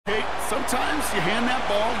Sometimes you hand that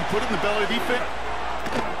ball and put it in the belly of the defense.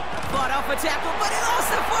 Fought off a tackle, but he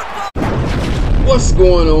lost the football. What's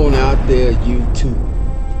going on out there, YouTube?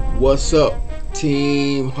 What's up,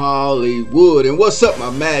 Team Hollywood? And what's up, my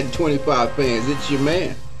Madden 25 fans? It's your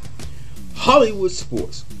man, Hollywood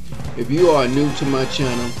Sports. If you are new to my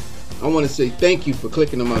channel, I want to say thank you for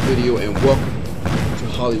clicking on my video and welcome to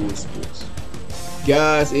Hollywood Sports.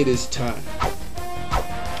 Guys, it is time.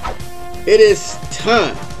 It is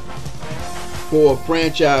time for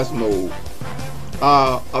franchise mode.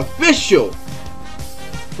 Official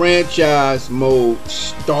franchise mode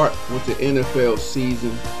start with the NFL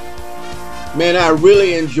season. Man, I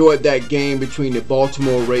really enjoyed that game between the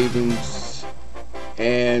Baltimore Ravens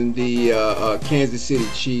and the Kansas City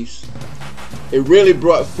Chiefs. It really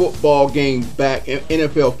brought football game back,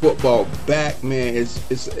 NFL football back, man. It's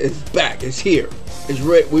back. It's here.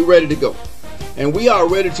 We're ready to go. And we are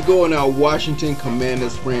ready to go in our Washington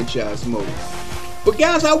Commanders franchise mode. But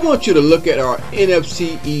guys, I want you to look at our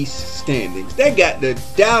NFC East standings. They got the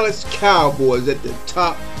Dallas Cowboys at the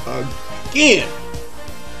top again.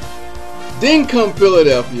 Then come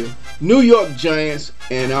Philadelphia, New York Giants,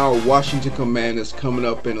 and our Washington Commanders coming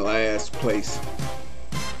up in last place.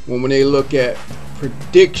 When they look at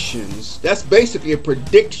predictions, that's basically a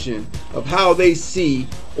prediction of how they see,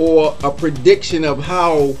 or a prediction of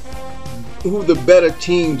who the better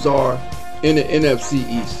teams are in the NFC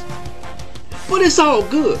East. But it's all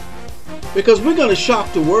good, because we're going to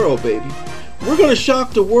shock the world, baby. We're going to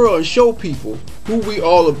shock the world and show people who we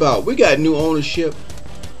all about. We got new ownership.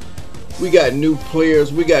 We got new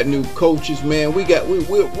players. We got new coaches, man.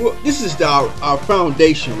 This is our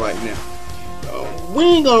foundation right now. We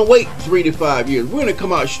ain't going to wait 3 to 5 years. We're going to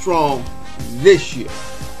come out strong this year.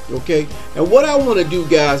 Okay? And what I want to do,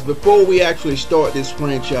 guys, before we actually start this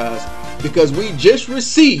franchise, because we just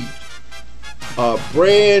received a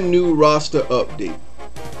brand new roster update.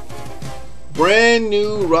 Brand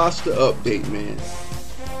new roster update, man.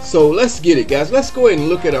 So let's get it, guys. Let's go ahead and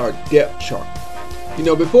look at our depth chart. You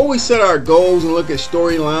know, before we set our goals and look at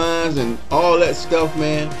storylines and all that stuff,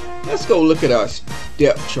 man, let's go look at our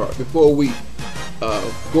depth chart before we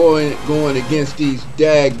going against these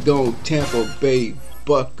daggone Tampa Bay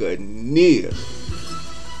Buccaneers.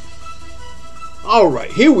 All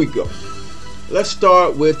right, here we go. Let's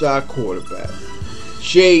start with our quarterback,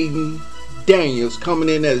 Jaden Daniels, coming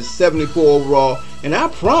in at a 74 overall, and I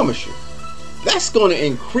promise you, that's going to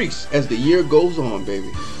increase as the year goes on, baby.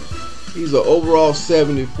 He's an overall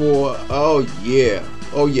 74. Oh yeah,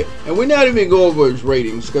 oh yeah. And we're not even going over his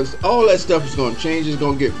ratings, because all that stuff is going to change. It's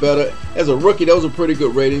going to get better. As a rookie, those are pretty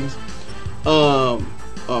good ratings.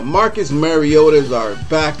 Marcus Mariota is our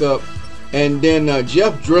backup. And then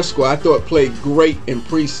Jeff Driscoll, I thought played great in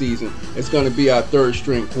preseason. It's going to be our third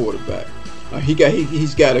string quarterback.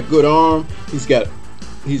 He's got a good arm. He's got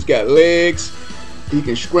legs. He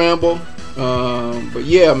can scramble. But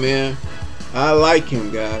yeah, man, I like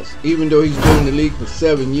him, guys. Even though he's been in the league for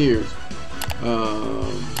 7 years.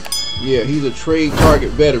 Yeah, he's a trade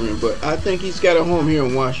target veteran, but I think he's got a home here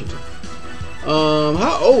in Washington.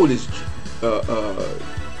 How old is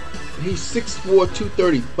he's 6'4",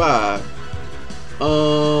 235.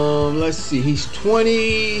 Let's see, he's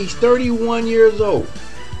 31 years old.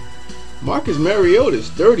 Marcus Mariota is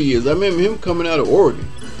 30 years. I remember him coming out of Oregon.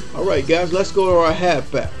 All right, guys, let's go to our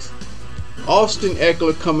halfbacks. Austin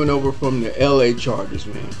Eckler coming over from the LA Chargers,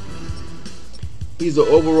 man. He's an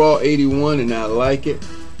overall 81, and I like it.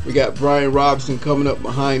 We got Brian Robinson coming up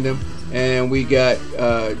behind him, and we got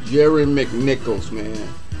Jerry McNichols, man.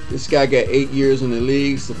 This guy got 8 years in the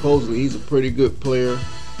league. Supposedly, he's a pretty good player.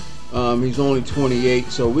 He's only 28,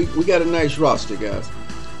 so we got a nice roster, guys.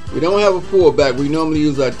 We don't have a fullback. We normally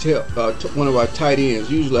use our one of our tight ends,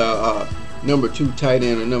 usually our number 2 tight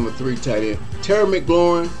end or number 3 tight end. Terry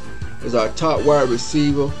McLaurin is our top wide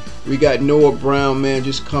receiver. We got Noah Brown, man,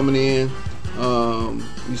 just coming in.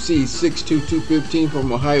 You see, he's 6'2", 215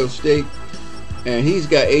 from Ohio State, and he's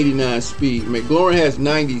got 89 speed. McLaurin has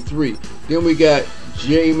 93. Then we got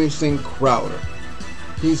Jamison Crowder.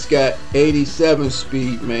 He's got 87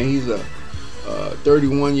 speed, man. He's a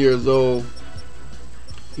 31 years old.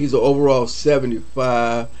 He's an overall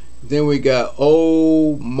 75. Then we got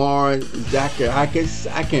Omar Zakir. I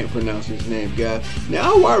can't pronounce his name, guys.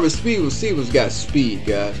 Now our wide receivers got speed,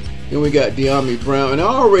 guys. Then we got De'Ami Brown, and I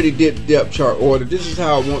already did the depth chart order. This is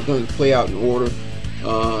how I want them to play out in order.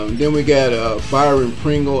 Then we got Byron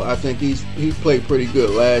Pringle. I think he played pretty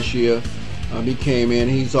good last year. He came in.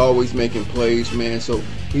 He's always making plays, man. So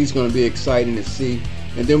he's going to be exciting to see.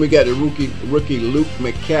 And then we got the rookie Luke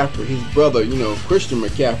McCaffrey, his brother, Christian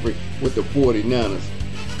McCaffrey with the 49ers.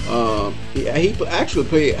 He actually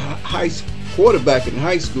played high quarterback in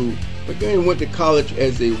high school, but then went to college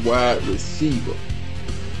as a wide receiver.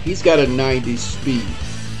 He's got a 90 speed,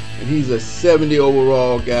 and he's a 70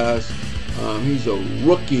 overall, guys. He's a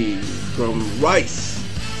rookie from Rice,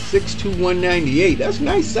 6'2", 198. That's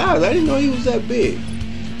nice size. I didn't know he was that big.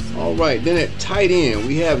 All right, then at tight end,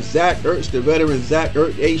 we have Zach Ertz, the veteran Zach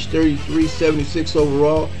Ertz, age 33, 76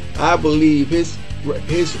 overall. I believe his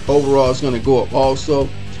overall is going to go up also.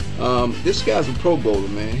 This guy's a Pro Bowler,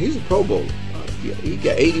 man. He's a Pro Bowler. He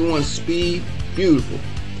got 81 speed. Beautiful.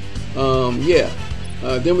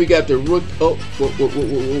 Then we got the rookie.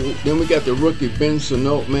 Then we got the rookie Ben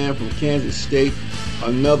Sinote, man, from Kansas State.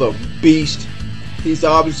 Another beast. He's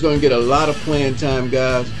obviously going to get a lot of playing time,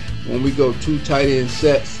 guys. When we go 2 tight end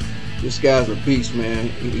sets, this guy's a beast, man.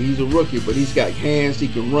 He's a rookie, but he's got hands. He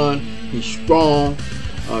can run. He's strong.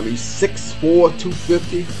 He's 6'4",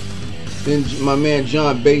 250. Then my man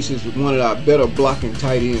John Bass is one of our better blocking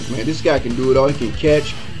tight ends, man. This guy can do it all. He can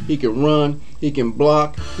catch. He can run. He can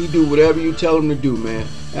block. He do whatever you tell him to do, man.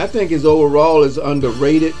 I think his overall is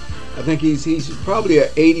underrated. I think he's probably an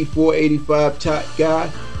 84, 85 type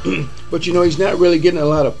guy. But you know, he's not really getting a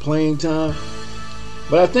lot of playing time.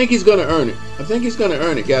 But I think he's going to earn it. I think he's going to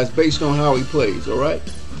earn it, guys, based on how he plays, all right?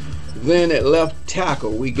 Then at left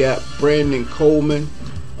tackle, we got Brandon Coleman,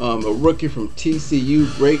 a rookie from TCU.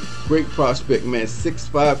 Great prospect, man.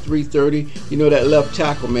 6'5", 330. You know, that left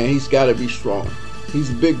tackle, man, he's got to be strong. He's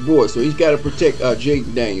a big boy, so he's got to protect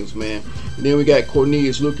Jaden Daniels, man. And then we got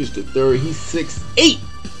Cornelius Lucas III. He's 6'8".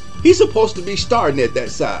 He's supposed to be starting at that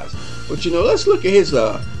size. But, you know, let's look at his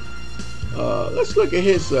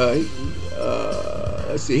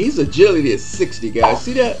let's see, his agility is 60, guys.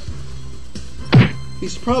 See that?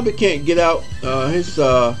 He's probably can't get out. His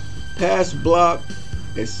pass block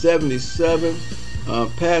is 77.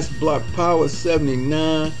 Pass block power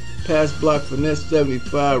 79. Pass block finesse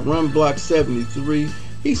 75. Run block 73.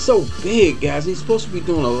 He's so big, guys. He's supposed to be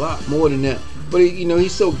doing a lot more than that. But you know,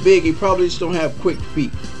 he's so big. He probably just don't have quick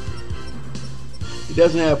feet. He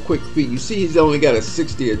doesn't have quick feet. You see, he's only got a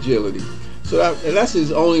 60 agility. So that's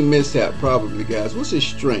his only mishap, probably, guys. What's his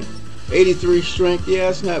strength? 83 strength. Yeah,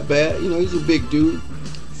 that's not bad. You know, he's a big dude.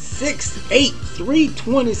 6'8",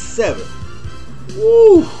 327.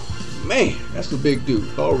 Woo, man, that's a big dude.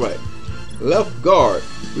 All right. Left guard,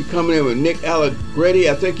 we coming in with Nick Allegretti.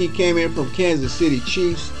 I think he came in from Kansas City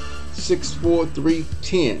Chiefs. 6'4",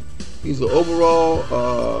 310. He's an overall,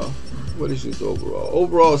 what is his overall?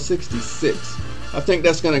 Overall 66. I think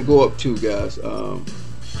that's going to go up too, guys.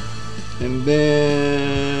 And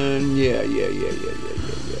then, yeah.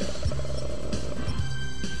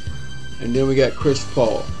 And then we got Chris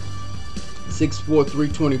Paul, 6'4",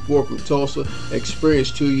 324 from Tulsa,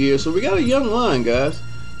 experienced 2 years. So we got a young line, guys.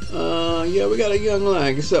 Yeah, we got a young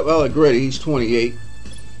line, except Allegretti, he's 28.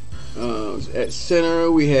 At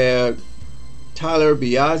center, we have Tyler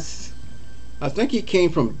Bias. I think he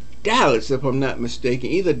came from Dallas, if I'm not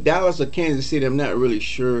mistaken. Either Dallas or Kansas City, I'm not really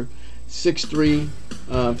sure. 6'3",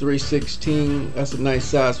 316. That's a nice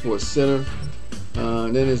size for a center.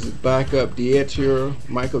 Then there's his backup,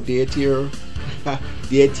 Michael Dietier.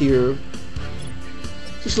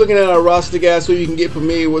 Just looking at our roster, guys, so you can get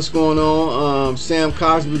familiar with what's going on. Sam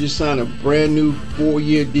Cosby just signed a brand new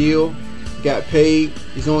 4-year deal. Got paid.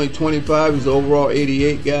 He's only 25. He's overall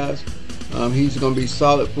 88, guys. He's going to be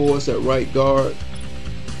solid for us at right guard.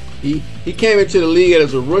 He came into the league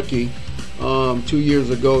as a rookie 2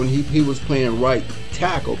 years ago, and he was playing right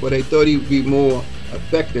tackle, but they thought he would be more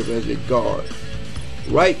effective as a guard.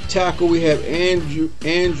 Right tackle, we have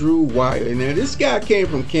Andrew Wire. Now, this guy came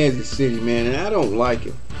from Kansas City, man, and I don't like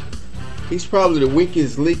him. He's probably the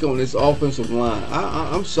weakest link on this offensive line.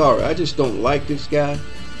 I'm sorry, I just don't like this guy.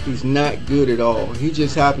 He's not good at all. He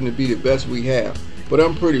just happened to be the best we have. But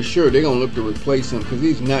I'm pretty sure they're going to look to replace him because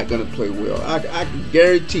he's not going to play well. I can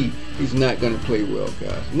guarantee he's not going to play well,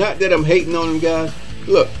 guys. Not that I'm hating on him, guys.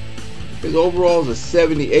 Look, his overall is a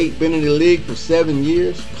 78. Been in the league for 7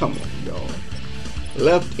 years. Come on, y'all.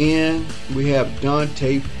 Left end, we have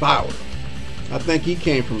Dante Fowler. I think he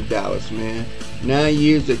came from Dallas, man. 9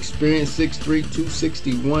 years experience, 6'3",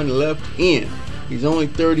 261 left end. He's only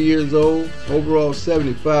 30 years old. Overall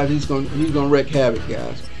 75. He's gonna wreak havoc,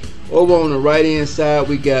 guys. Over on the right hand side,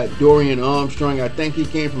 we got Dorian Armstrong. I think he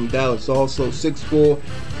came from Dallas also. 6'4",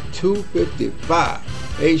 255.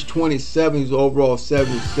 Age 27. He's overall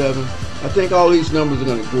 77. I think all these numbers are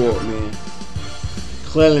gonna go up, man.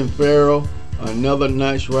 Clelin Ferrell. Another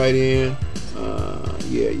nice right end.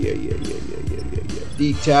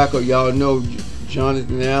 D tackle, y'all know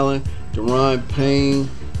Jonathan Allen, Deron Payne,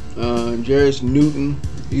 Jarris Newton.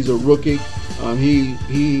 He's a rookie.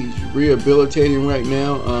 He's rehabilitating right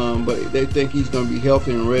now, but they think he's going to be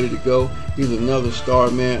healthy and ready to go. He's another star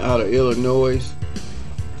man out of Illinois.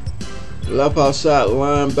 Left outside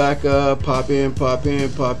linebacker, pop in, pop in,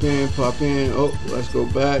 pop in, pop in. Oh, let's go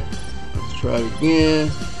back. Let's try it again.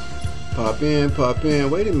 Pop in, pop in.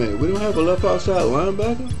 Wait a minute, we don't have a left outside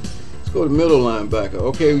linebacker? Let's go to middle linebacker.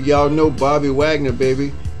 Okay, y'all know Bobby Wagner,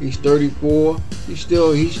 baby. He's 34. He's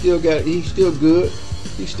still good. He's still good.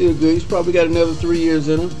 He's probably got another 3 years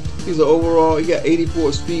in him. He's an overall, he got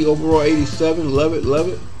 84 speed, overall 87. Love it, love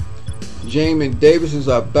it. Jamin Davis is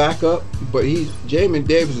our backup, but Jamin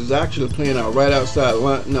Davis is actually playing our right outside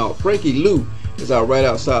line. No, Frankie Lou is our right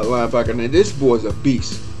outside linebacker. Now this boy's a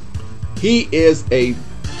beast. He is a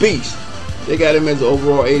beast. They got him as an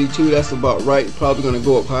overall 82. That's about right. Probably going to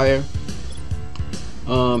go up higher.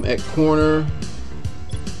 At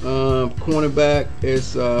cornerback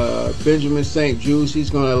is Benjamin St. Juice.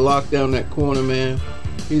 He's going to lock down that corner, man.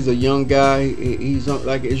 He's a young guy. He's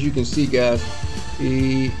like, as you can see, guys,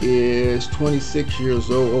 he is 26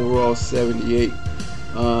 years old, overall 78.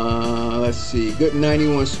 Let's see, good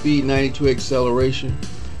 91 speed, 92 acceleration,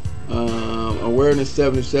 awareness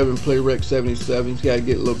 77, play rec 77. He's got to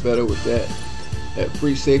get a little better with that. At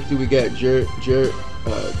free safety, we got Jerton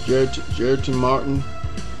Martin.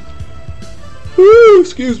 Woo,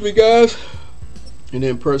 excuse me, guys. And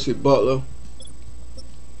then Percy Butler.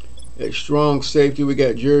 At strong safety, we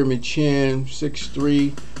got Jeremy Chan,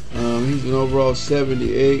 6'3". He's an overall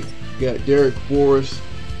 78. We got Derek Forrest.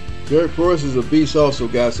 Derek Forrest is a beast also,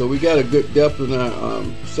 guys. So we got a good depth in our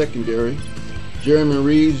secondary. Jeremy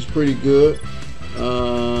Reeves is pretty good.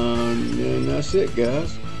 And that's it,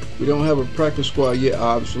 guys. We don't have a practice squad yet,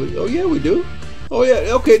 obviously. Oh yeah, we do. Oh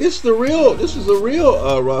yeah, okay. This is a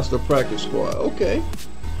real roster practice squad. Okay.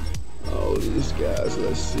 Oh, these guys.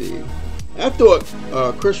 Let's see. I thought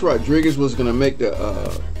Chris Rodriguez was gonna make the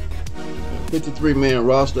 53-man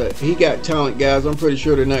roster. He got talent, guys. I'm pretty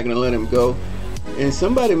sure they're not gonna let him go, and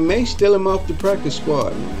somebody may steal him off the practice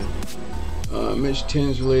squad, man. Mitch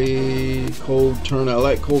Tinsley, Cole Turner. I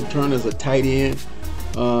like Cole Turner as a tight end.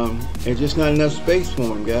 It's just not enough space for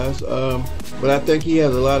him, guys. But I think he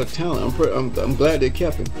has a lot of talent. I'm glad they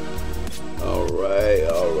kept him. All right,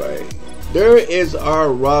 all right. There is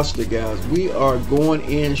our roster, guys. We are going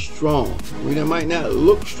in strong. We might not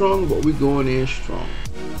look strong, but we're going in strong.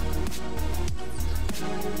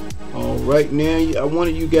 All right, now I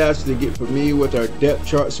wanted you guys to get familiar with our depth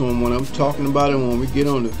chart, so when I'm talking about it, when we get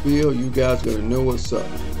on the field, you guys are going to know what's up.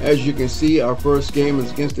 As you can see, our first game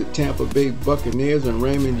is against the Tampa Bay Buccaneers in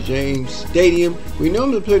Raymond James Stadium. We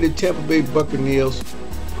normally play the Tampa Bay Buccaneers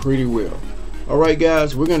pretty well. All right,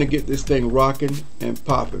 guys, we're going to get this thing rocking and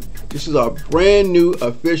popping. This is our brand new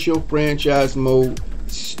official franchise mode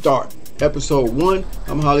start. Episode 1.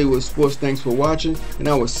 I'm Hollywood Sports. Thanks for watching, and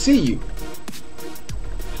I will see you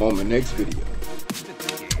on the next video.